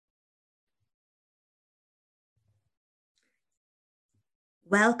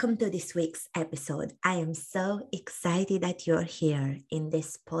Welcome to this week's episode. I am so excited that you're here in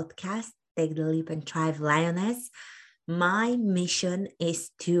this podcast, Take the Leap and Thrive Lioness. My mission is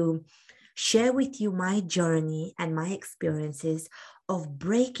to share with you my journey and my experiences of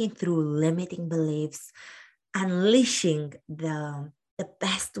breaking through limiting beliefs, unleashing the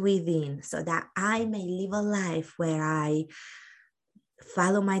best within so that I may live a life where I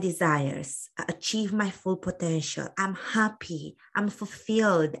follow my desires, achieve my full potential. I'm happy, I'm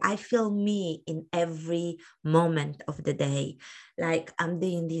fulfilled. I feel me in every moment of the day. Like I'm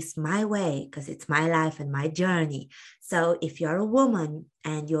doing this my way because it's my life and my journey. So if you're a woman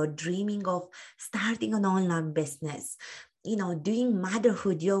and you're dreaming of starting an online business, doing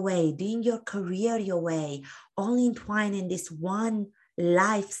motherhood your way, doing your career your way, all entwined in this one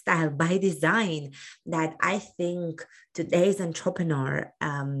lifestyle by design that I think today's entrepreneur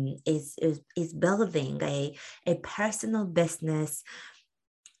is building a personal business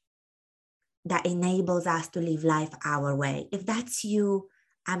that enables us to live life our way. If that's you,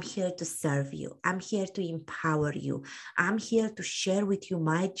 I'm here to serve you. I'm here to empower you. I'm here to share with you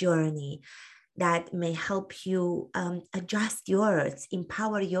my journey that may help you adjust yours,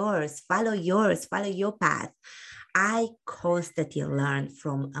 empower yours, follow your path. I constantly learn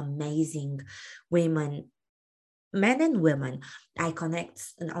from amazing women, men and women. I connect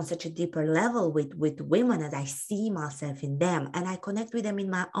on such a deeper level with women as I see myself in them, and I connect with them in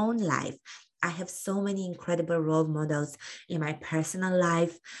my own life. I have so many incredible role models in my personal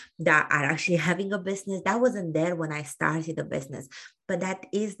life that are actually having a business that wasn't there when I started a business, but that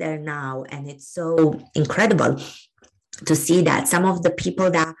is there now. And it's so incredible to see that some of the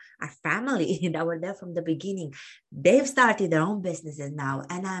people that are family that were there from the beginning, they've started their own businesses now,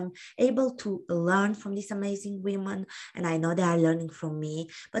 and I'm able to learn from these amazing women, and I know they are learning from me.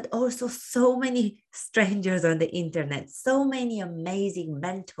 But also so many strangers on the internet, so many amazing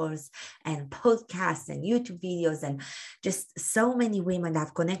mentors and podcasts and YouTube videos, and just so many women that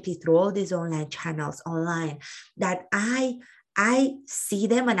I've connected through all these online channels online that I see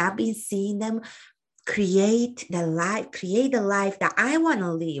them, and I've been seeing them create the life that I want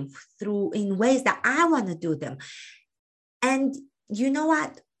to live through in ways that I want to do them. And you know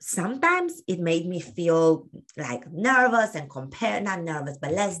what? Sometimes it made me feel like nervous and compare, not nervous,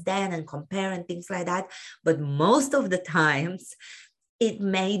 but less than and compare and things like that. But most of the times it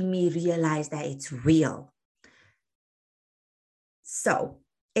made me realize that it's real. So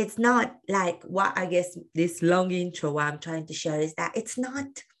it's not like what I guess this long intro what I'm trying to share is that it's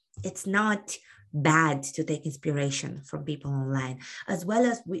not bad to take inspiration from people online, as well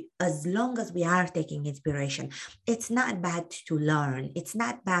as long as we are taking inspiration. It's not bad to learn. It's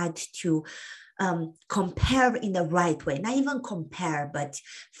not bad to compare in the right way, not even compare, but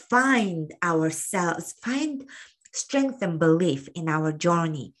find ourselves, find strength and belief in our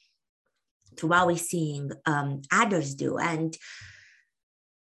journey to what we're seeing others do. And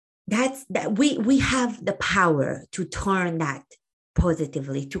that we have the power to turn that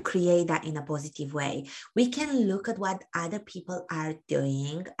positively, to create that in a positive way. We can look at what other people are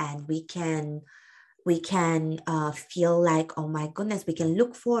doing, and we can feel like, oh my goodness, we can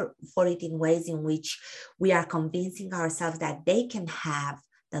look for it in ways in which we are convincing ourselves that they can have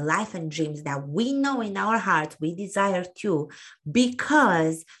the life and dreams that we know in our hearts we desire to,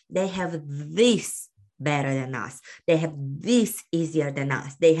 because they have this better than us. They have this easier than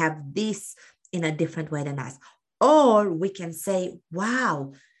us. They have this in a different way than us. Or we can say,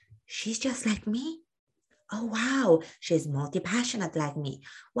 wow, she's just like me. Oh, wow, she's multi-passionate like me.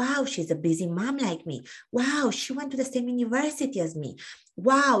 Wow, she's a busy mom like me. Wow, she went to the same university as me.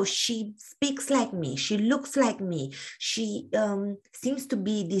 Wow, she speaks like me. She looks like me. She seems to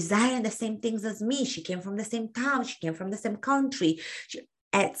be desiring the same things as me. She came from the same town. She came from the same country,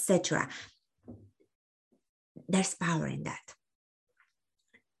 etc. There's power in that.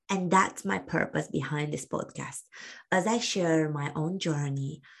 And that's my purpose behind this podcast. As I share my own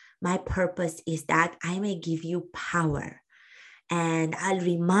journey, my purpose is that I may give you power, and I'll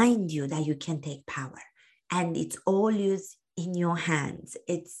remind you that you can take power, and it's always in your hands.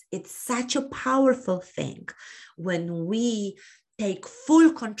 It's such a powerful thing when we take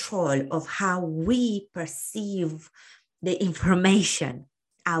full control of how we perceive the information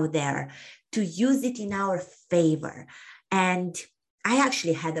out there, to use it in our favor. And I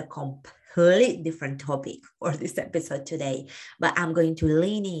actually had a complete different topic for this episode today, but I'm going to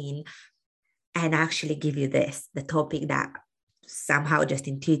lean in and actually give you the topic that somehow just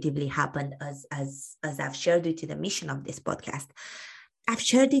intuitively happened as I've shared with you the mission of this podcast. I've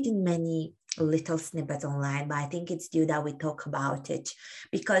shared it in many little snippets online, but I think it's due that we talk about it,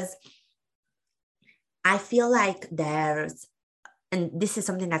 because I feel like there's and this is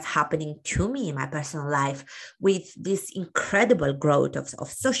something that's happening to me in my personal life with this incredible growth of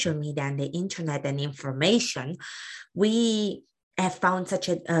social media and the internet and information. We have found such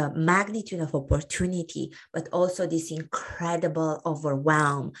a magnitude of opportunity, but also this incredible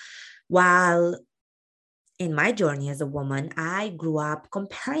overwhelm. While in my journey as a woman, I grew up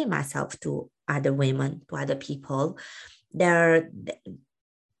comparing myself to other women, to other people. There,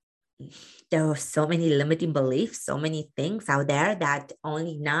 there are so many limiting beliefs, so many things out there that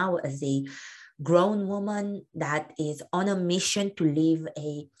only now, as a grown woman that is on a mission to live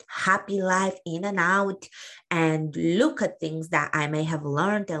a happy life in and out, and look at things that I may have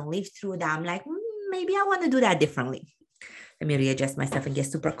learned and lived through, that I'm like, maybe I want to do that differently. Let me readjust myself and get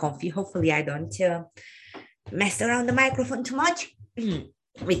super comfy. Hopefully I don't mess around the microphone too much.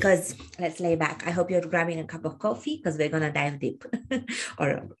 Because let's lay back. I hope you're grabbing a cup of coffee, because we're gonna dive deep.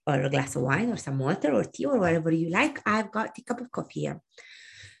 or a glass of wine or some water or tea or whatever you like. I've got a cup of coffee here.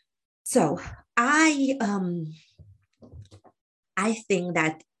 So I think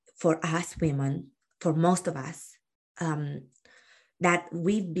that for us women, for most of us, that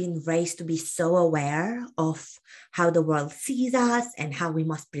we've been raised to be so aware of how the world sees us and how we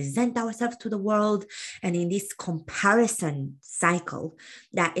must present ourselves to the world. And in this comparison cycle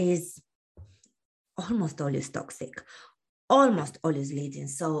that is almost always toxic, almost always leads in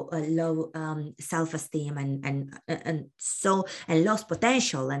so low self-esteem and lost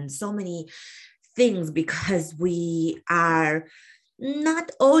potential and so many things, because we are not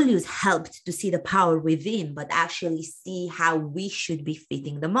always helped to see the power within, but actually see how we should be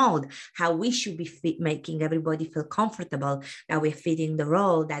fitting the mold, how we should be making everybody feel comfortable that we're fitting the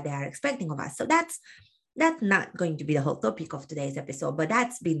role that they are expecting of us. So that's not going to be the whole topic of today's episode, but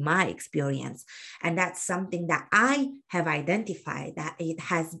that's been my experience. And that's something that I have identified, that it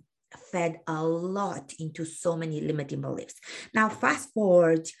has fed a lot into so many limiting beliefs. Now, fast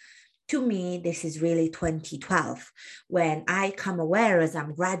forward to me, this is really 2012, when I come aware, as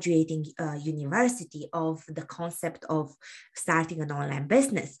I'm graduating university, of the concept of starting an online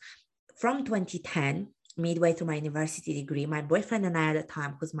business. From 2010, midway through my university degree, my boyfriend and I at the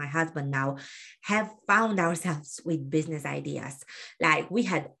time, who's my husband now, have found ourselves with business ideas. Like, we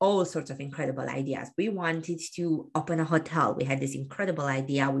had all sorts of incredible ideas. We wanted to open a hotel. We had this incredible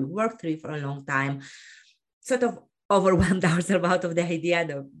idea. We worked through it for a long time, sort of overwhelmed ourselves out of the idea.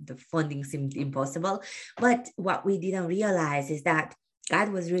 The funding seemed impossible. But what we didn't realize is that God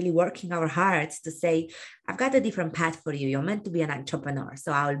was really working our hearts to say, I've got a different path for you. You're meant to be an entrepreneur.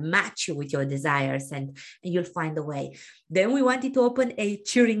 So I'll match you with your desires and you'll find a way. Then we wanted to open a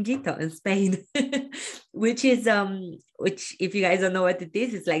chiringuito in Spain, which if you guys don't know what it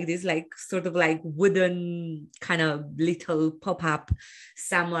is, it's like this, like sort of like wooden kind of little pop-up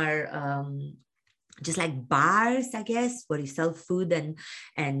summer just like bars, I guess, where you sell food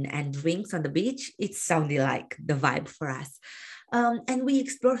and drinks on the beach. It sounded like the vibe for us. And we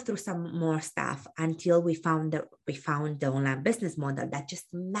explored through some more stuff until we found the online business model that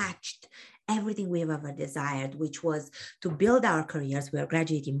just matched everything we've ever desired, which was to build our careers. We're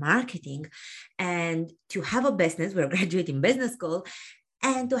graduating marketing, and to have a business. We're graduating business school,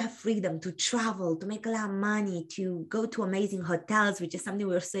 and to have freedom to travel, to make a lot of money, to go to amazing hotels, which is something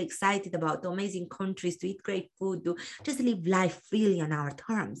we're so excited about, to amazing countries, to eat great food, to just live life freely on our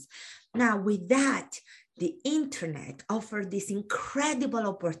terms. Now, with that, the internet offered this incredible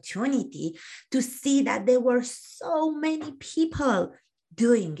opportunity to see that there were so many people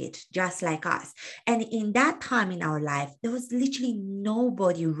doing it just like us. And in that time in our life, there was literally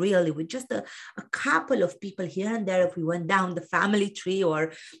nobody really, with just a couple of people here and there, if we went down the family tree,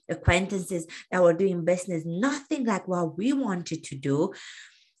 or acquaintances that were doing business, nothing like what we wanted to do.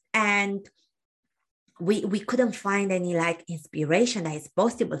 And we couldn't find any like inspiration that is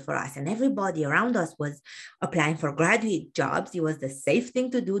possible for us. And everybody around us was applying for graduate jobs. It was the safe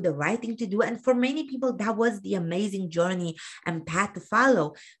thing to do, the right thing to do. And for many people, that was the amazing journey and path to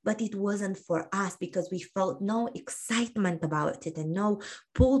follow. But it wasn't for us, because we felt no excitement about it and no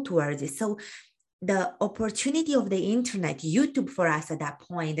pull towards it. So the opportunity of the internet, YouTube for us at that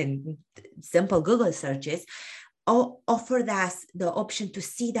point, and simple Google searches, offered us the option to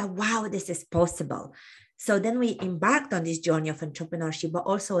see that, wow, this is possible. So then we embarked on this journey of entrepreneurship, but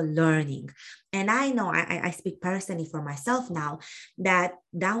also learning. And I know, I speak personally for myself now, that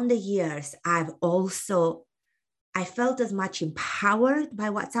down the years, I felt as much empowered by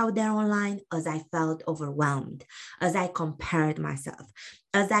what's out there online as I felt overwhelmed, as I compared myself,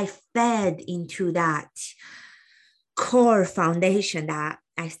 as I fed into that core foundation that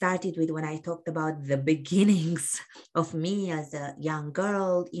I started with when I talked about the beginnings of me as a young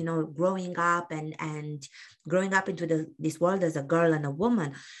girl, you know, growing up and growing up into this world as a girl and a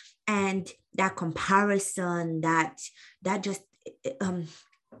woman. And that comparison, that just,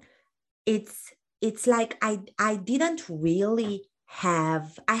 it's like I didn't really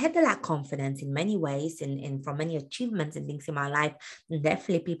I had a lot of confidence in many ways and from many achievements and things in my life, and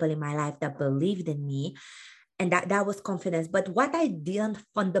definitely people in my life that believed in me, and that was confidence. But what I didn't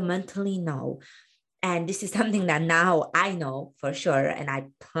fundamentally know, and this is something that now I know for sure, and I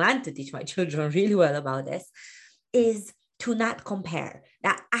plan to teach my children really well about this, is to not compare.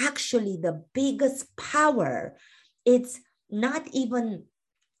 That actually the biggest power, it's not even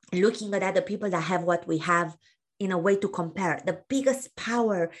looking at other people that have what we have in a way to compare. The biggest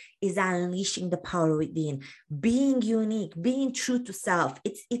power is unleashing the power within, being unique, being true to self.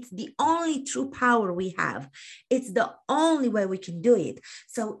 It's the only true power we have. It's the only way we can do it.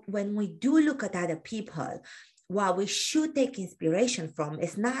 So when we do look at other people, what we should take inspiration from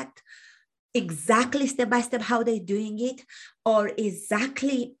is not exactly step by step how they're doing it, or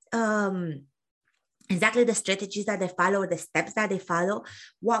exactly the strategies that they follow or the steps that they follow.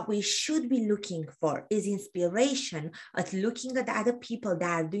 What we should be looking for is inspiration at looking at other people that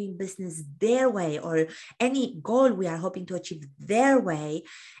are doing business their way, or any goal we are hoping to achieve their way,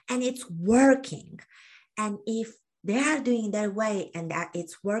 and it's working. And if they are doing their way and that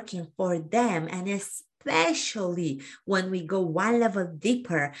it's working for them, and especially when we go one level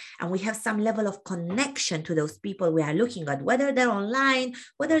deeper and we have some level of connection to those people we are looking at, whether they're online,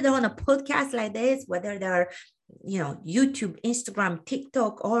 whether they're on a podcast like this, whether they're, you know, YouTube, Instagram,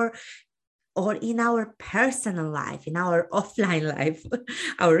 TikTok, or in our personal life, in our offline life,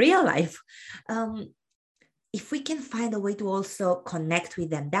 our real life. If we can find a way to also connect with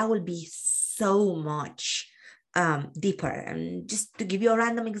them, that will be so much deeper. And just to give you a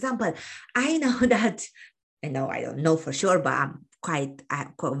random example, I know that, I don't know for sure, but I'm quite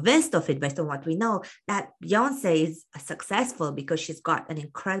convinced of it based on what we know, that Beyonce is successful because she's got an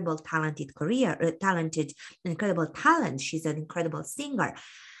incredible talented career, incredible talent. She's an incredible singer.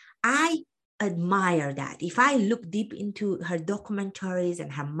 I admire that. If I look deep into her documentaries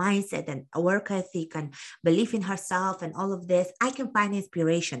and her mindset and work ethic and belief in herself and all of this, I can find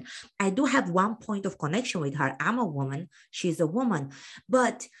inspiration. I do have one point of connection with her. I'm a woman, she's a woman,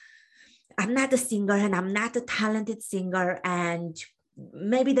 but I'm not a singer and I'm not a talented singer, and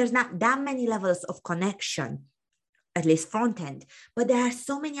maybe there's not that many levels of connection, at least front end. But there are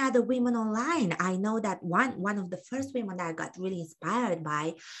so many other women online. I know that one of the first women that I got really inspired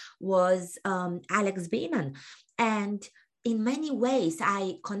by was Alex Beenan. And in many ways,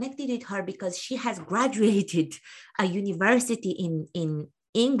 I connected with her because she has graduated a university in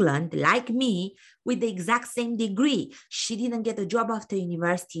England, like me, with the exact same degree. She didn't get a job after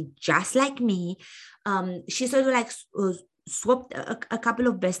university, just like me. She sort of like swapped a couple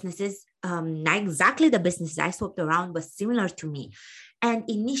of businesses, not exactly the businesses I swapped around, but similar to me. And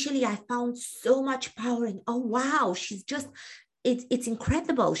initially I found so much power in, oh, wow, she's just, it's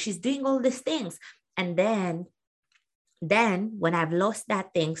incredible. She's doing all these things. And then when I've lost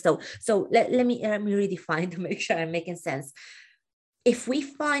that thing, so let me redefine to make sure I'm making sense. If we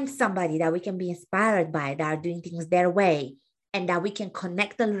find somebody that we can be inspired by, that are doing things their way, and that we can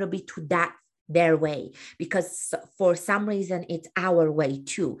connect a little bit to that their way, because for some reason it's our way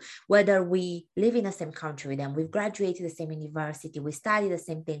too, whether we live in the same country with them, we've graduated the same university, we study the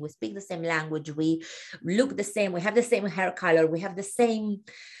same thing, we speak the same language, we look the same, we have the same hair color, we have the same,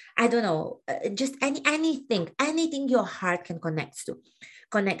 I don't know, just anything your heart can connect to.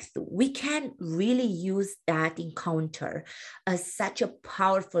 We can really use that encounter as such a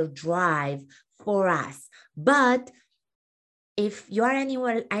powerful drive for us. But if you are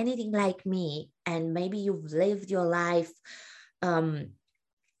anything like me, and maybe you've lived your life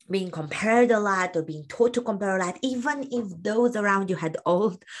being compared a lot, or being taught to compare a lot, even if those around you had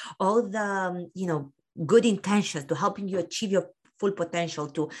all the good intentions to helping you achieve your full potential,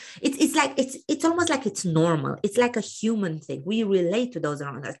 to it's almost like it's normal. It's like a human thing. We relate to those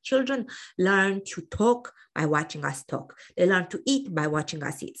around us. Children learn to talk by watching us talk. They learn to eat by watching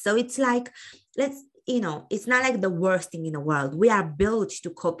us eat. So it's like, it's not like the worst thing in the world. We are built to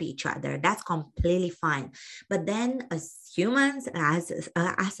copy each other. That's completely fine. But then as humans, as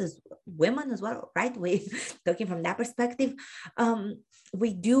women as well, right? We talking from that perspective,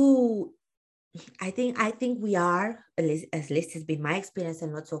 we do, I think we are, at least has been my experience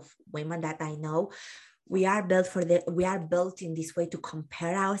and lots of women that I know, we are built in this way to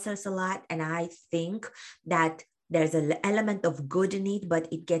compare ourselves a lot. And I think that there's an element of good in it,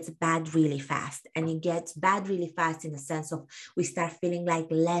 but it gets bad really fast. And it gets bad really fast in the sense of we start feeling like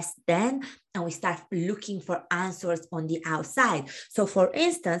less than, and we start looking for answers on the outside. So for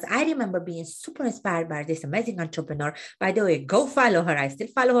instance, I remember being super inspired by this amazing entrepreneur. By the way, go follow her. I still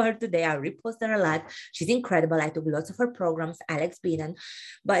follow her today. I repost her a lot. She's incredible. I took lots of her programs, Alex Beenan.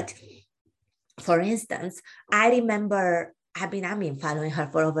 But for instance, I remember I've been following her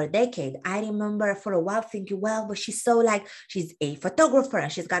for over a decade. I remember for a while thinking, well, but she's so like, she's a photographer and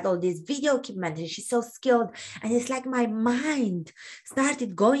she's got all this video equipment and she's so skilled. And it's like my mind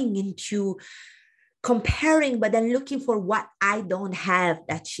started going into comparing, but then looking for what I don't have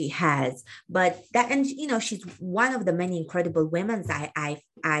that she has. But that, and you know, she's one of the many incredible women I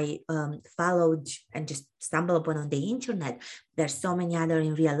followed and just stumbled upon on the internet. There's so many other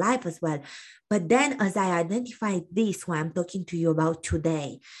in real life as well. But then as I identified this, what I'm talking to you about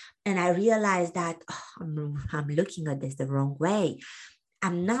today, and I realized that I'm looking at this the wrong way.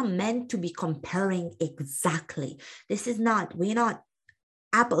 I'm not meant to be comparing exactly. This is not, we're not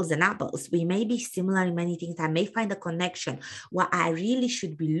apples and apples. We may be similar in many things. I may find a connection. What I really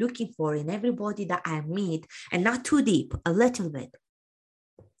should be looking for in everybody that I meet, and not too deep, a little bit.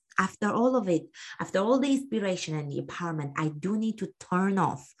 After all of it, after all the inspiration and the empowerment, I do need to turn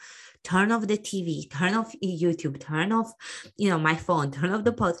off the TV, turn off YouTube, turn off, my phone, turn off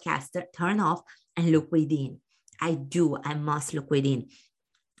the podcast, turn off and look within. I must look within.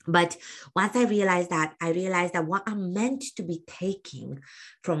 But once I realized that what I'm meant to be taking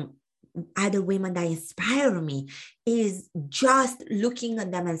from other women that inspire me is just looking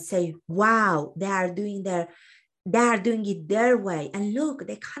at them and say, wow, they are doing it their way. And look,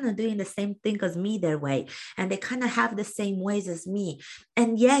 they kind of doing the same thing as me their way. And they kind of have the same ways as me.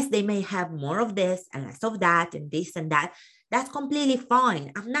 And yes, they may have more of this and less of that and this and that. That's completely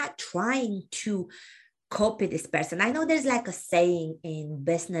fine. I'm not trying to copy this person. I know there's like a saying in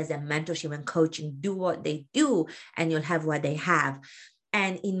business and mentorship and coaching, do what they do and you'll have what they have.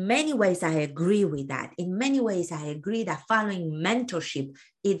 And in many ways, I agree with that. In many ways, I agree that following mentorship,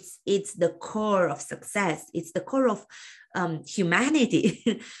 it's the core of success. It's the core of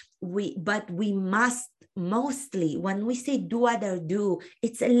humanity. But we must mostly, when we say do what they do,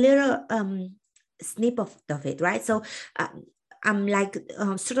 it's a little snip of it, right? So I'm like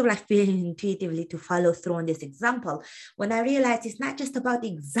sort of like feeling intuitively to follow through on this example when I realized it's not just about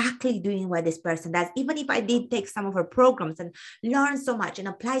exactly doing what this person does. Even if I did take some of her programs and learn so much and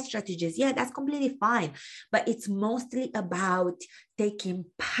apply strategies, yeah, that's completely fine. But it's mostly about taking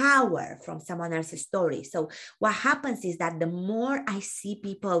power from someone else's story. So what happens is that the more I see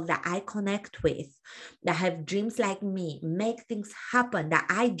people that I connect with that have dreams like me, make things happen that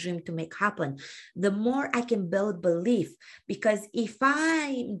I dream to make happen, the more I can build belief. Because if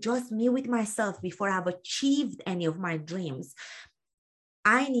I'm just me with myself before I've achieved any of my dreams,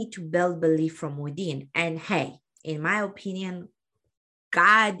 I need to build belief from within. And hey, in my opinion,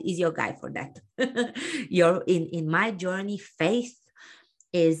 God is your guide for that. You're in my journey, faith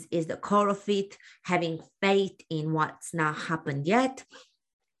is the core of it. Having faith in what's not happened yet,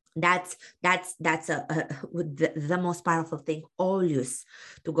 that's the most powerful thing always,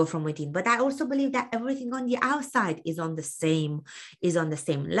 to go from within. But I also believe that everything on the outside is on the same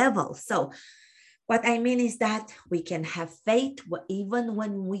level. So what I mean is that we can have faith even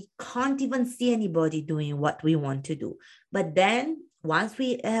when we can't even see anybody doing what we want to do. But then once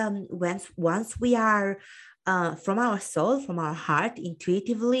we are from our soul, from our heart,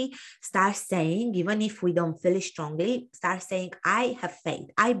 intuitively start saying, even if we don't feel it strongly, start saying, I have faith.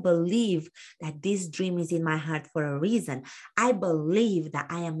 I believe that this dream is in my heart for a reason. I believe that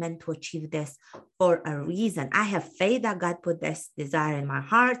I am meant to achieve this for a reason. I have faith that God put this desire in my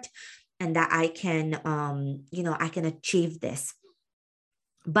heart and that I can, I can achieve this.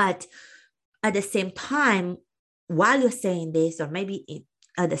 But at the same time, while you're saying this, or maybe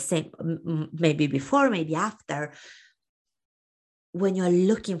maybe before, maybe after, when you're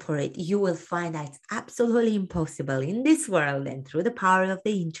looking for it, you will find that it's absolutely impossible in this world and through the power of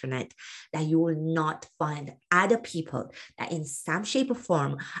the internet that you will not find other people that in some shape or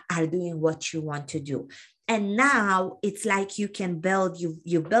form are doing what you want to do. And now it's like you can build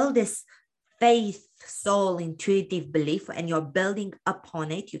this faith, soul, intuitive belief, and you're building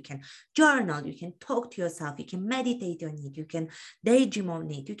upon it. You can journal, you can talk to yourself, you can meditate on it, you can daydream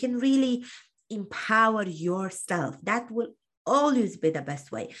on it, you can really empower yourself. That will always be the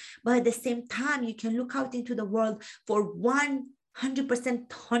best way. But at the same time, you can look out into the world for 100%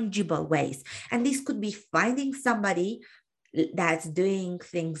 tangible ways. And this could be finding somebody that's doing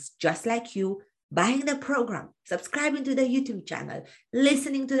things just like you, buying the program, subscribing to their YouTube channel,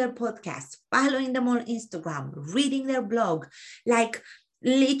 listening to their podcast, following them on Instagram, reading their blog, like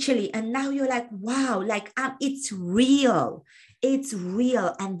literally. And now you're like, wow, like it's real. It's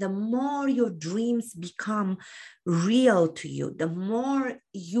real. And the more your dreams become real to you, the more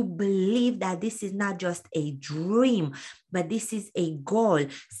you believe that this is not just a dream, but this is a goal.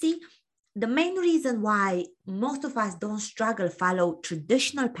 See, the main reason why most of us don't struggle follow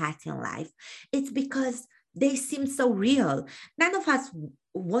traditional paths in life, it's because they seem so real. None of us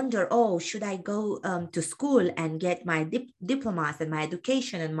wonder, oh, should I go to school and get my diplomas and my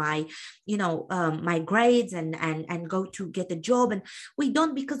education and my, my grades and go to get a job? And we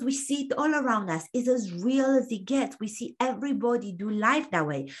don't, because we see it all around us. It's as real as it gets. We see everybody do life that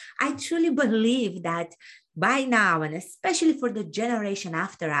way. I truly believe that by now, and especially for the generation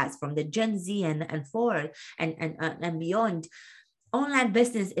after us, from the Gen Z and forward and beyond, online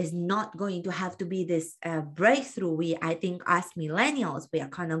business is not going to have to be this breakthrough I think us millennials, we are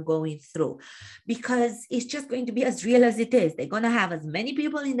kind of going through, because it's just going to be as real as it is. They're going to have as many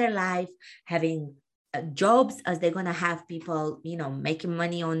people in their life having jobs as they're going to have people, making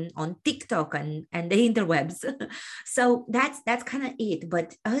money on TikTok and the interwebs. So that's kind of it.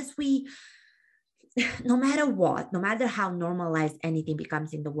 But as we, no matter what, no matter how normalized anything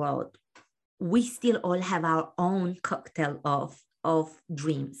becomes in the world, we still all have our own cocktail of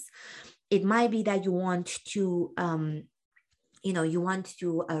dreams. It might be that you want to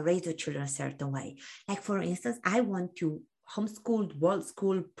raise your children a certain way. Like, for instance, I want to homeschool, world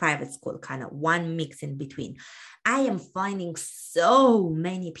school, private school, kind of one mix in between. I am finding so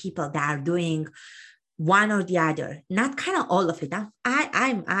many people that are doing one or the other, not kind of all of it.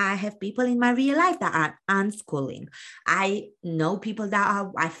 I have people in my real life that are unschooling. I know people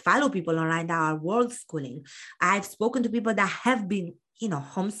I follow people online that are world schooling. I've spoken to people that have been,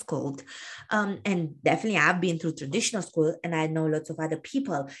 homeschooled. And definitely I've been through traditional school, and I know lots of other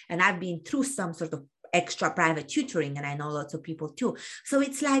people, and I've been through some sort of extra private tutoring, and I know lots of people too. So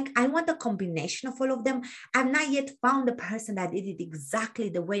it's like, I want a combination of all of them. I've not yet found a person that did it exactly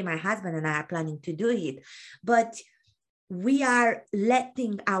the way my husband and I are planning to do it, but we are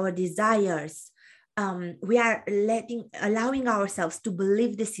letting our desires, allowing ourselves to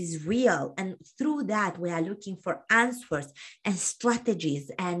believe this is real, and through that we are looking for answers and strategies,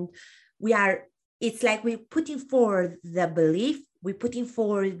 and it's like we're putting forward the belief, we're putting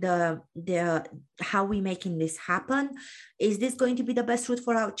forward the how we making this happen. Is this going to be the best route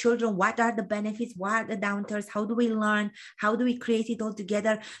for our children? What are the benefits? What are the downturns? How do we learn? How do we create it all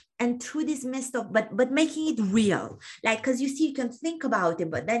together? And through this mist of, but making it real, like, because you see, you can think about it,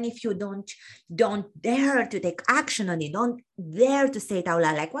 but then if you don't dare to take action on it, don't dare to say it out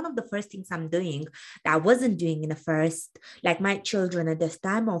loud. Like, one of the first things I'm doing that I wasn't doing in the first, like, my children at this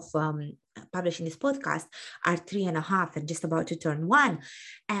time of publishing this podcast are 3.5 and just about to turn 1.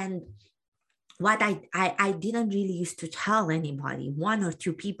 And what I didn't really used to tell anybody, 1 or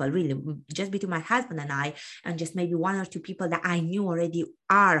 2 people, really, just between my husband and I, and just maybe 1 or 2 people that I knew already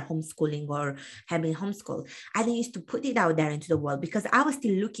are homeschooling or have been homeschooled. I didn't used to put it out there into the world because I was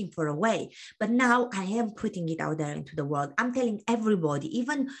still looking for a way. But now I am putting it out there into the world. I'm telling everybody,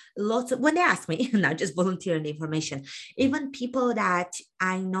 even lots of, when they ask me, not just volunteering the information, even people that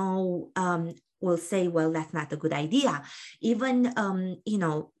I know will say, well, that's not a good idea. Even,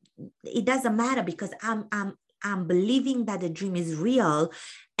 it doesn't matter, because I'm believing that the dream is real,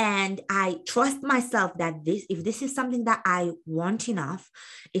 and I trust myself that if this is something that I want enough,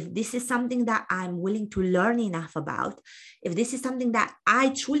 if this is something that I'm willing to learn enough about, if this is something that I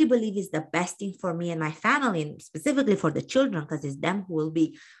truly believe is the best thing for me and my family, and specifically for the children, because it's them who will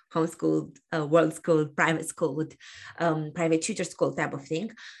be homeschooled, world schooled, private schooled, private tutor school type of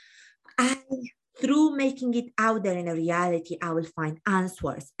thing, through making it out there in a reality, I will find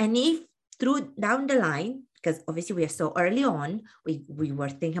answers. And if through down the line, because obviously we are so early on, we were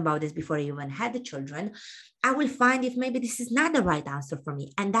thinking about this before I even had the children, I will find if maybe this is not the right answer for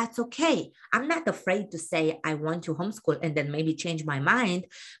me. And that's okay. I'm not afraid to say I want to homeschool and then maybe change my mind,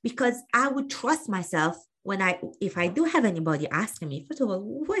 because I would trust myself if I do have anybody asking me. First of all,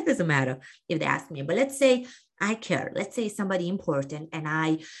 what does it matter if they ask me? But let's say I care. Let's say somebody important, and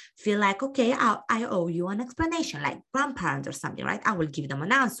I feel like, okay, I owe you an explanation, like grandparents or something, right? I will give them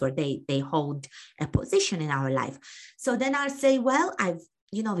an answer. They hold a position in our life. So then I'll say, well, I've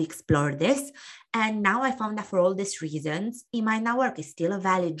explored this, and now I found that for all these reasons, it might not work. It's still a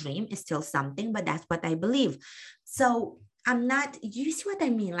valid dream. It's still something, but that's what I believe. So I'm not, you see what I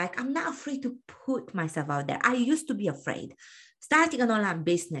mean? Like, I'm not afraid to put myself out there. I used to be afraid. Starting an online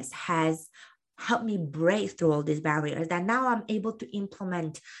business has helped me break through all these barriers that now I'm able to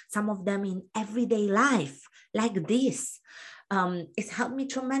implement some of them in everyday life like this. It's helped me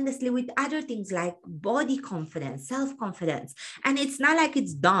tremendously with other things like body confidence, self-confidence. And it's not like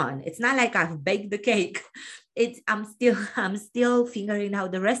it's done. It's not like I've baked the cake. I'm still figuring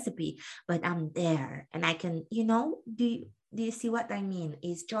out the recipe, but I'm there and I can, do you see what I mean?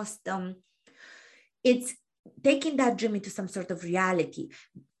 It's just, it's taking that dream into some sort of reality.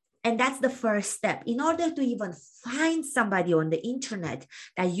 And that's the first step. In order to even find somebody on the internet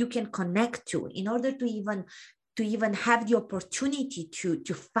that you can connect to, in order to even have the opportunity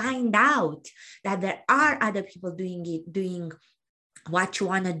to find out that there are other people doing what you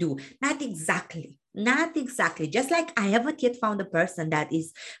want to do. Not exactly. Just like I haven't yet found a person that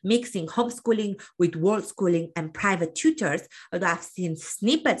is mixing homeschooling with world schooling and private tutors, although I've seen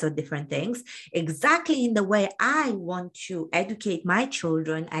snippets of different things, exactly in the way I want to educate my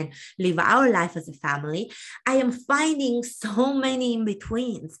children and live our life as a family. I am finding so many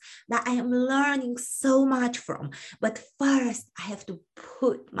in-betweens that I am learning so much from. But first, I have to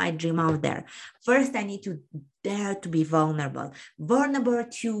put my dream out there. First, I need to dare to be vulnerable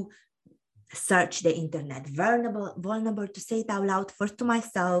to search the internet, vulnerable to say it out loud, first to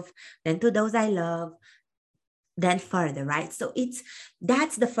myself, then to those I love, then further, right? So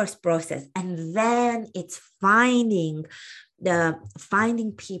that's the first process. And then it's finding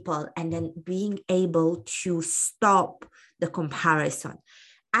people and then being able to stop the comparison.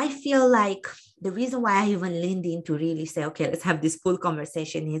 I feel like the reason why I even leaned in to really say, okay, let's have this full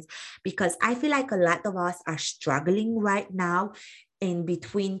conversation is because I feel like a lot of us are struggling right now in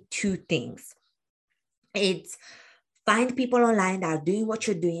between two things. It's find people online that are doing what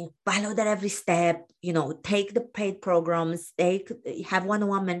you're doing, follow their every step, take the paid programs, have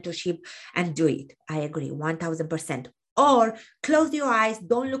one-on-one mentorship and do it. I agree, 1000%. Or close your eyes,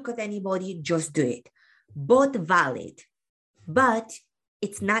 don't look at anybody, just do it. Both valid, but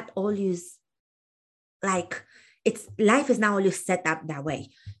it's not always like life is not always set up that way.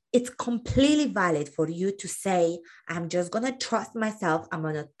 It's completely valid for you to say, I'm just going to trust myself. I'm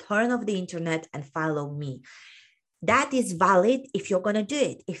going to turn off the internet and follow me. That is valid if you're going to do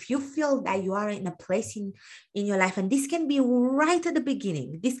it. If you feel that you are in a place in your life, and this can be right at the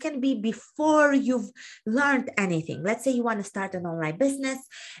beginning, this can be before you've learned anything. Let's say you want to start an online business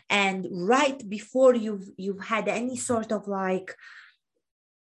and right before you've had any sort of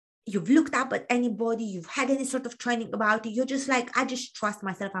you've looked up at anybody, you've had any sort of training about it, you're just like, I just trust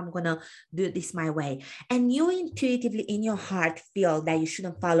myself, I'm gonna do this my way. And you intuitively in your heart feel that you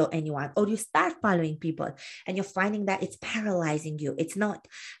shouldn't follow anyone, or you start following people and you're finding that it's paralyzing you. It's not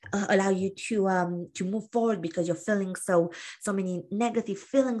allow you to move forward because you're feeling so many negative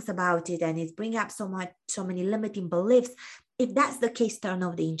feelings about it, and it's bringing up so many limiting beliefs. If that's the case, turn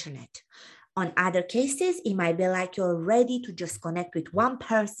off the internet. On other cases, it might be like you're ready to just connect with one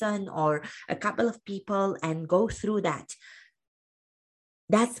person or a couple of people and go through that.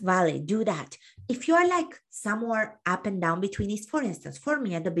 That's valid. Do that. If you're like somewhere up and down between these, for instance, for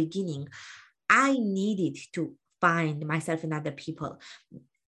me at the beginning, I needed to find myself in other people.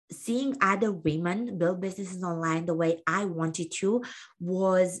 Seeing other women build businesses online the way I wanted to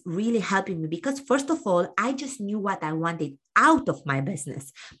was really helping me, because first of all, I just knew what I wanted out of my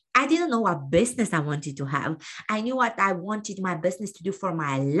business. I didn't know what business I wanted to have. I knew what I wanted my business to do for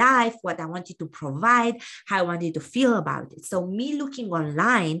my life, what I wanted to provide, how I wanted to feel about it. So me looking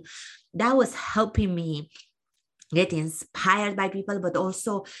online, that was helping me get inspired by people, but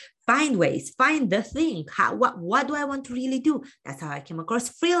also find the thing. What do I want to really do? That's how I came across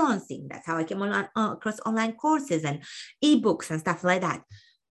freelancing. That's how I came across online courses and ebooks and stuff like that.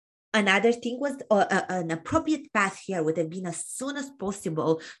 Another thing was an appropriate path here would have been as soon as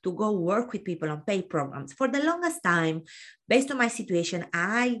possible to go work with people on paid programs. For the longest time, based on my situation,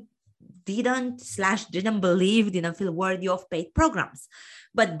 I didn't feel worthy of paid programs.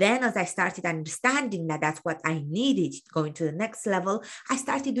 But then as I started understanding that that's what I needed going to the next level, I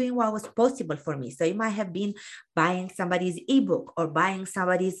started doing what was possible for me. So it might have been buying somebody's ebook or buying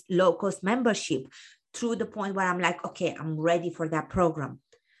somebody's low-cost membership through the point where I'm like, okay, I'm ready for that program.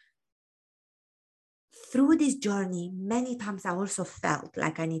 Through this journey, many times I also felt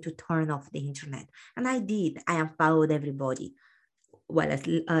like I need to turn off the internet. And I did. I unfollowed everybody. Well,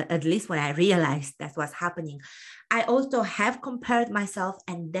 at least when I realized that's what's happening. I also have compared myself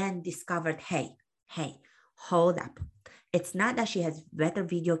and then discovered, hey, hold up. It's not that she has better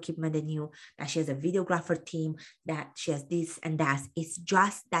video equipment than you, that she has a videographer team, that she has this and that. It's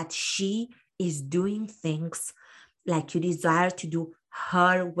just that she is doing things like you desire to do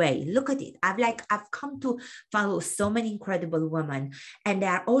her way. Look at it. I've come to follow so many incredible women, and they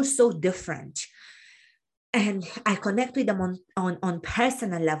are all so different. And I connect with them on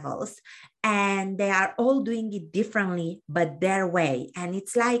personal levels, and they are all doing it differently, but their way. And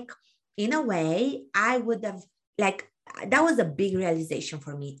it's like, in a way, I would have like, that was a big realization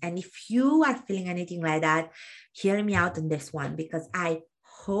for me. And if you are feeling anything like that, hear me out on this one, because I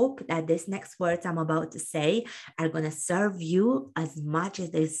hope that these next words I'm about to say are going to serve you as much as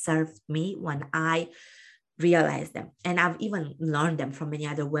they served me when I realized them. And I've even learned them from many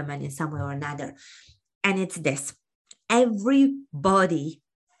other women in some way or another. And it's this: everybody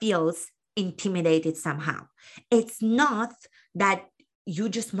feels intimidated somehow. It's not that you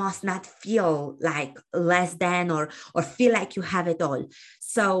just must not feel like less than, or feel like you have it all.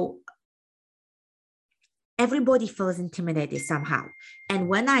 So everybody feels intimidated somehow. And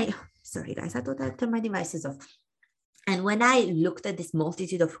when sorry guys, I thought I'd turn my devices off. And when I looked at this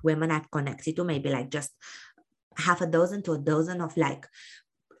multitude of women I've connected to, maybe like just half a dozen to a dozen of like,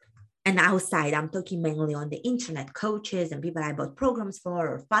 and outside, I'm talking mainly on the internet, coaches and people I bought programs for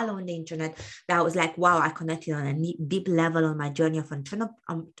or follow on the internet, that was like, wow, I connected on a deep level on my journey of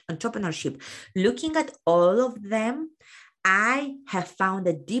entrepreneurship. Looking at all of them, I have found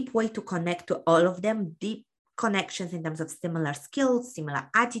a deep way to connect to all of them, deep connections in terms of similar skills, similar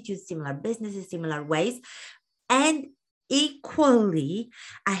attitudes, similar businesses, similar ways. And equally,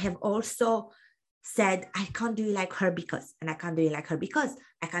 I have also said, I can't do it like her because, and I can't do it like her because,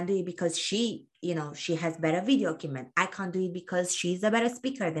 I can't do it because she, she has better video equipment. I can't do it because she's a better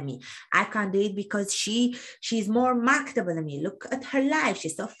speaker than me. I can't do it because she's more marketable than me. Look at her life.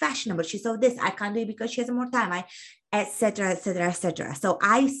 She's so fashionable. She's so this. I can't do it because she has more time. Etc., etc., etc. So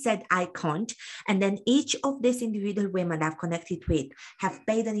I said I can't. And then each of these individual women I've connected with have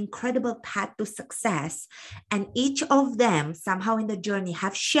paid an incredible path to success. And each of them somehow in the journey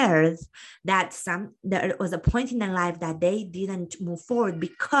have shared that there was a point in their life that they didn't move forward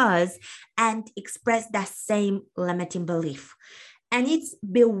because and expressed that same limiting belief. And it's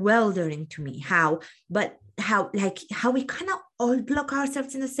bewildering to me how we kind of all block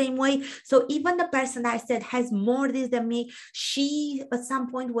ourselves in the same way. So even the person that I said has more this than me, she at some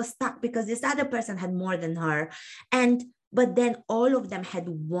point was stuck because this other person had more than her. But then all of them had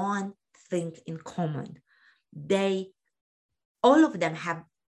one thing in common. All of them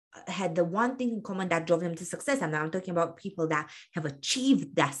had the one thing in common that drove them to success. And I'm talking about people that have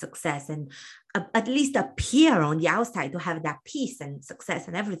achieved that success and at least appear on the outside to have that peace and success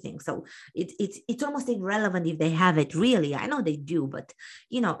and everything. So it's almost irrelevant if they have it, really. I know they do, but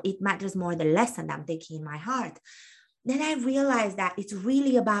it matters more the lesson I'm taking in my heart. Then I realized that it's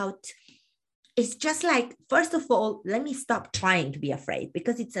really about, it's just like, first of all, let me stop trying to be afraid,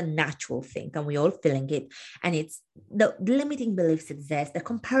 because it's a natural thing and we're all feeling it. And it's the limiting beliefs exist, the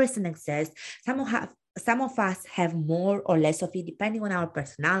comparison exists. Some of us have more or less of it, depending on our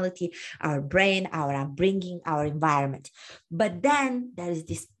personality, our brain, our upbringing, our environment. But then there is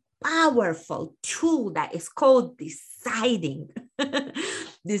this powerful tool that is called deciding.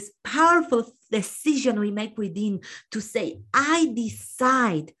 This powerful decision we make within to say, I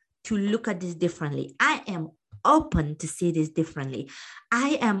decide to look at this differently. I am open to see this differently.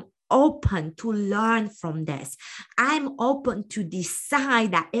 I am open to learn from this. I'm open to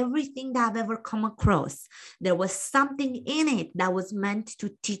decide that everything that I've ever come across, there was something in it that was meant to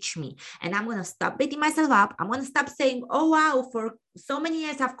teach me. And I'm going to stop beating myself up. I'm going to stop saying, oh, wow, for so many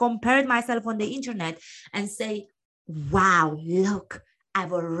years I've compared myself on the internet, and say, wow, look,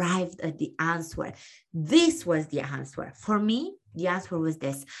 I've arrived at the answer. This was the answer. For me, the answer was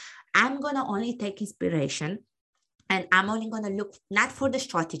this. I'm going to only take inspiration, and I'm only going to look not for the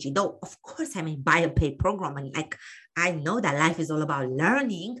strategy, though, of course, I may buy a paid program. And I know that life is all about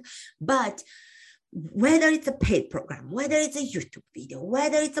learning, but whether it's a paid program, whether it's a YouTube video,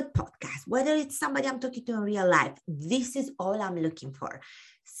 whether it's a podcast, whether it's somebody I'm talking to in real life, this is all I'm looking for.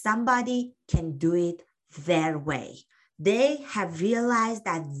 Somebody can do it their way. They have realized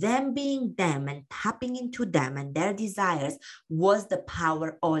that them being them and tapping into them and their desires was the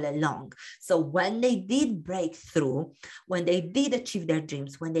power all along. So when they did break through, when they did achieve their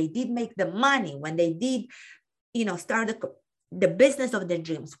dreams, when they did make the money, when they did, start the business of their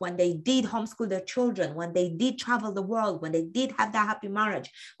dreams, when they did homeschool their children, when they did travel the world, when they did have that happy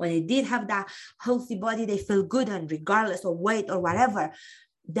marriage, when they did have that healthy body they feel good in, regardless of weight or whatever,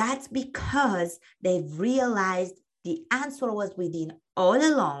 that's because they've realized the answer was within all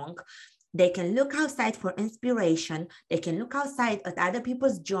along. They can look outside for inspiration. They can look outside at other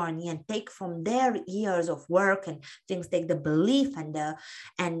people's journey and take from their years of work and things, take the belief and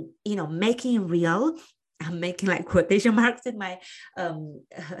making real. I'm making like quotation marks with my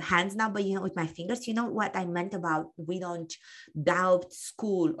hands now, but with my fingers, what I meant about we don't doubt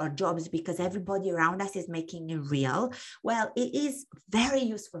school or jobs because everybody around us is making it real. Well, it is very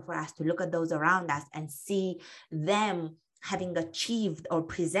useful for us to look at those around us and see them having achieved or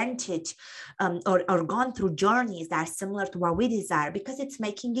presented or gone through journeys that are similar to what we desire, because it's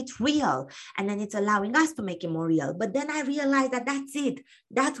making it real, and then it's allowing us to make it more real. But then I realized that that's it.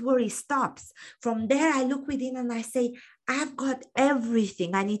 That's where it stops. From there, I look within and I say, I've got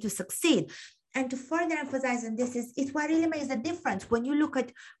everything I need to succeed. And to further emphasize on this it's what really makes a difference when you look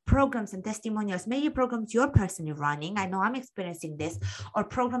at programs and testimonials, maybe programs you're personally running, I know I'm experiencing this, or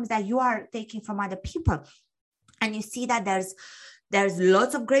programs that you are taking from other people. And you see that there's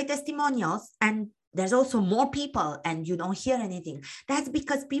lots of great testimonials, and there's also more people and you don't hear anything. That's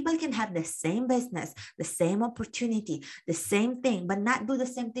because people can have the same business, the same opportunity, the same thing, but not do the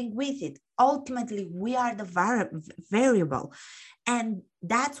same thing with it. Ultimately, we are the variable. And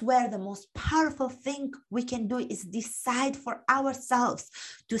that's where the most powerful thing we can do is decide for ourselves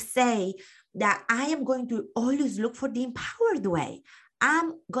to say that I am going to always look for the empowered way.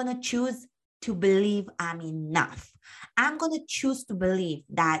 I'm going to choose to believe I'm enough. I'm going to choose to believe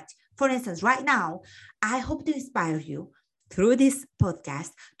that, for instance, right now, I hope to inspire you through this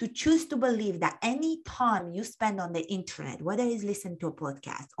podcast to choose to believe that any time you spend on the internet, whether it's listening to a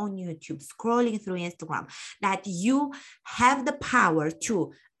podcast, on YouTube, scrolling through Instagram, that you have the power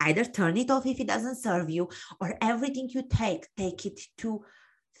to either turn it off if it doesn't serve you, or everything you take it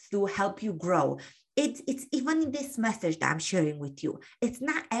to help you grow. It's even in this message that I'm sharing with you, it's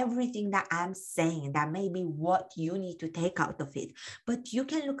not everything that I'm saying that may be what you need to take out of it, but you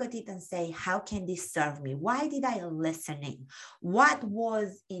can look at it and say, how can this serve me? Why did I listen in? What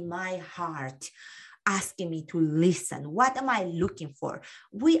was in my heart asking me to listen? What am I looking for?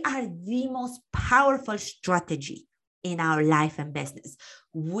 We are the most powerful strategy in our life and business.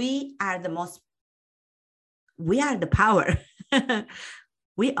 We are the power.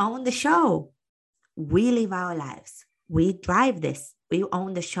 We own the show. We live our lives. We drive this. We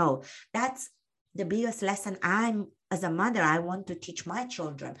own the show. That's the biggest lesson as a mother, I want to teach my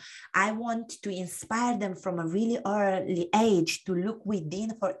children. I want to inspire them from a really early age to look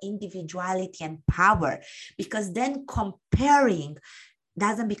within for individuality and power, because then comparing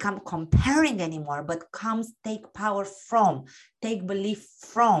doesn't become comparing anymore, but comes take power from, take belief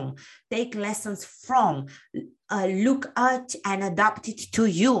from, take lessons from, look at and adapt it to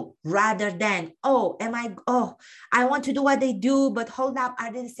you, rather than, I want to do what they do, but hold up,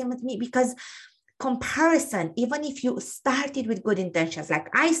 are they the same as me? Because comparison, even if you started with good intentions, like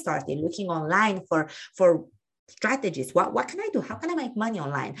I started looking online for strategies. What can I do? How can I make money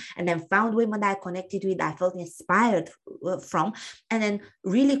online? And then found women that I connected with, I felt inspired from, and then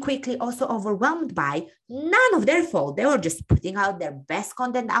really quickly also overwhelmed by. None of their fault. They were just putting out their best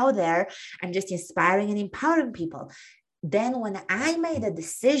content out there and just inspiring and empowering people. Then when I made a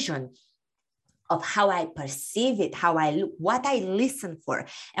decision of how I perceive it, how I look, what I listen for.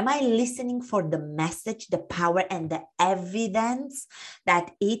 Am I listening for the message, the power, and the evidence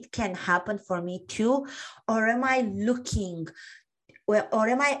that it can happen for me too? Or am I looking,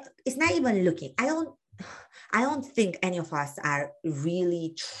 it's not even looking. I don't think any of us are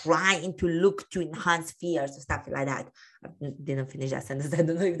really trying to look to enhance fears or stuff like that. I didn't finish that sentence. I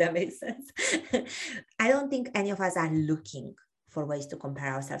don't know if that makes sense. I don't think any of us are looking for ways to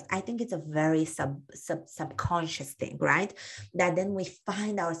compare ourselves. I think it's a very subconscious thing, right? That then we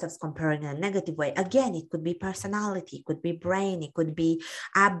find ourselves comparing in a negative way. Again, it could be personality, it could be brain, it could be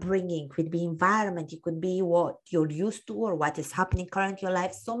upbringing, it could be environment, it could be what you're used to or what is happening currently in your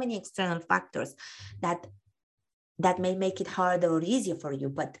life. So many external factors that may make it harder or easier for you.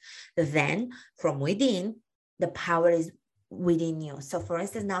 But then from within, the power is within you. So for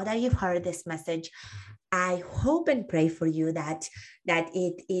instance, now that you've heard this message, I hope and pray for you that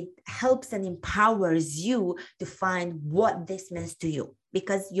it helps and empowers you to find what this means to you,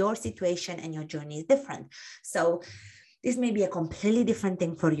 because your situation and your journey is different. So this may be a completely different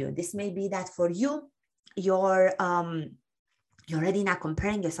thing for you. This may be that for you, you're already not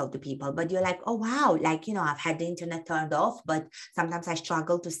comparing yourself to people, but you're like, oh, wow, like, I've had the internet turned off, but sometimes I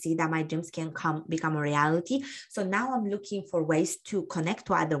struggle to see that my dreams can become a reality. So now I'm looking for ways to connect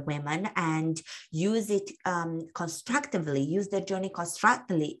to other women and use it constructively, use their journey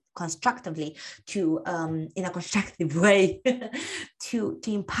constructively, constructively to in a constructive way to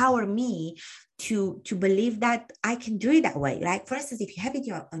empower me to believe that I can do it that way. Like, for instance, if you have it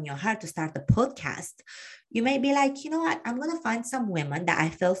on your heart to start a podcast, you may be like, you know what, I'm going to find some women that I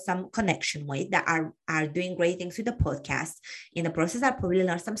feel some connection with that are doing great things with the podcast. In the process, I probably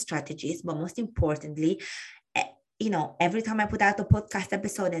learn some strategies, but most importantly, every time I put out a podcast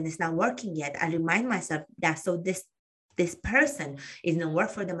episode and it's not working yet, I remind myself that this person is not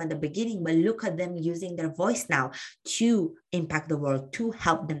work for them at the beginning, but look at them using their voice now to impact the world, to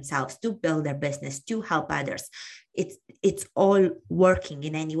help themselves, to build their business, to help others. It's all working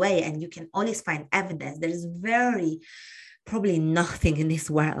in any way, and you can always find evidence. There's probably nothing in this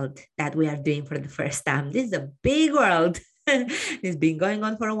world that we are doing for the first time. This is a big world. It's been going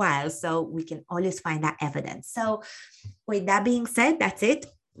on for a while, so we can always find that evidence. So with that being said, that's it.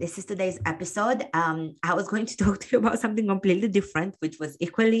 This is today's episode. I was going to talk to you about something completely different, which was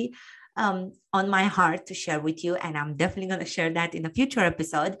equally on my heart to share with you. And I'm definitely going to share that in a future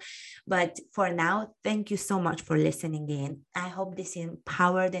episode. But for now, thank you so much for listening in. I hope this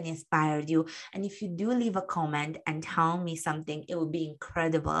empowered and inspired you. And if you do leave a comment and tell me something, it would be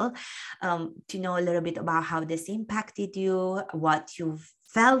incredible to know a little bit about how this impacted you, what you've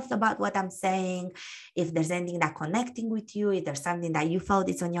felt about what I'm saying, if there's anything that connecting with you, if there's something that you felt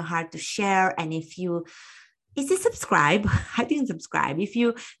is on your heart to share. And if you subscribe, I didn't subscribe. If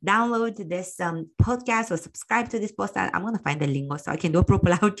you download this podcast or subscribe to this post, I'm going to find the link so I can do a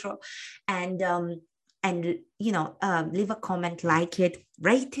proper outro. And leave a comment, like it,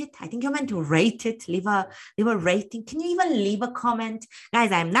 rate it. I think you're meant to rate it. Leave a rating. Can you even leave a comment?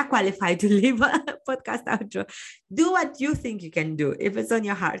 Guys, I'm not qualified to leave a podcast outro. Do what you think you can do. If it's on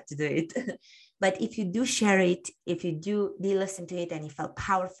your heart to do it. But if you do share it, if you do listen to it and you felt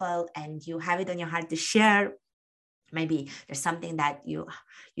powerful and you have it on your heart to share, maybe there's something that you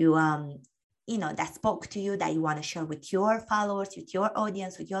that spoke to you that you want to share with your followers, with your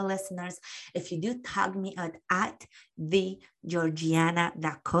audience, with your listeners. If you do, tag me at the Georgiana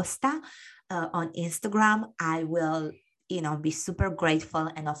Da Costa on Instagram. I will be super grateful,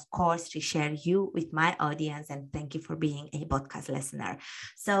 and of course to share you with my audience. And thank you for being a podcast listener.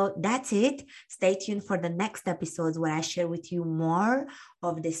 So that's it. Stay tuned for the next episodes where I share with you more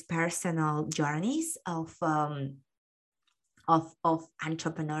of these personal journeys of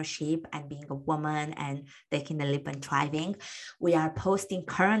entrepreneurship and being a woman and taking the leap and thriving. We are posting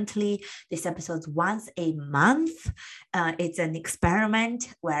currently these episodes once a month. It's an experiment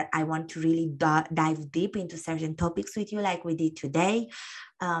where I want to really dive deep into certain topics with you, like we did today.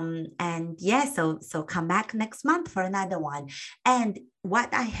 So come back next month for another one. And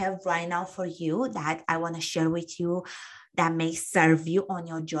what I have right now for you that I want to share with you that may serve you on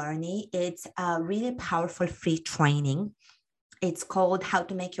your journey, it's a really powerful free training. It's called How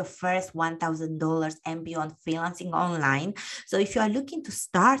to Make Your First $1,000 and Beyond Freelancing Online. So if you are looking to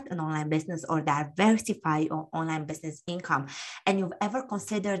start an online business or diversify your online business income, and you've ever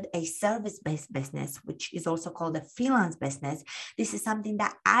considered a service-based business, which is also called a freelance business, this is something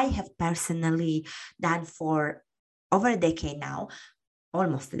that I have personally done for over a decade now,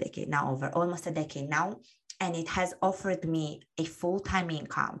 almost a decade now. And it has offered me a full-time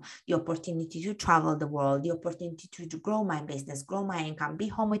income, the opportunity to travel the world, the opportunity to grow my business, grow my income, be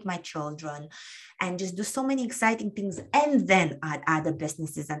home with my children, and just do so many exciting things, and then add other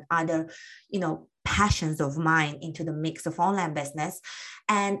businesses and other, passions of mine into the mix of online business.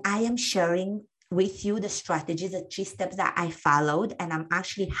 And I am sharing with you the strategies, the 3 steps that I followed, and I'm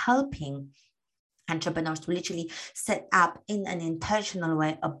actually helping entrepreneurs to literally set up in an intentional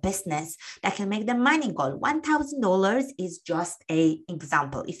way a business that can make them money goal. $1,000 is just an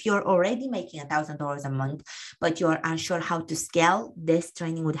example. If you're already making $1,000 a month, but you're unsure how to scale, this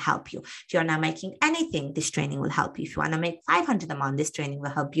training would help you. If you're not making anything, this training will help you. If you want to make $500 a month, this training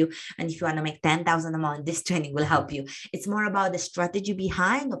will help you. And if you want to make $10,000 a month, this training will help you. It's more about the strategy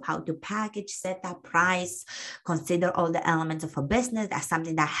behind of how to package, set up price, consider all the elements of a business. That's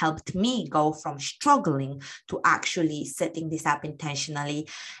something that helped me go from struggling to actually setting this up intentionally.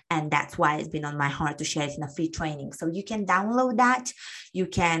 And that's why it's been on my heart to share it in a free training. So you can download that. You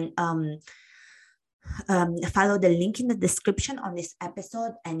can follow the link in the description on this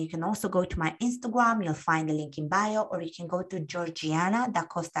episode. And you can also go to my Instagram. You'll find the link in bio, or you can go to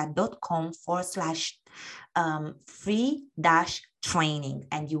georgianadacosta.com/free-training,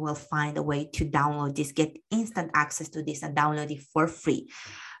 and you will find a way to download this, get instant access to this and download it for free.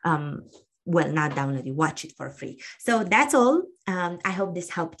 Not download it, watch it for free. So that's all. I hope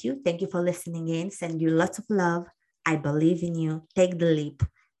this helped you. Thank you for listening in. Send you lots of love. I believe in you. Take the leap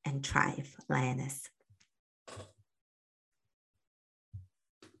and thrive, Lioness.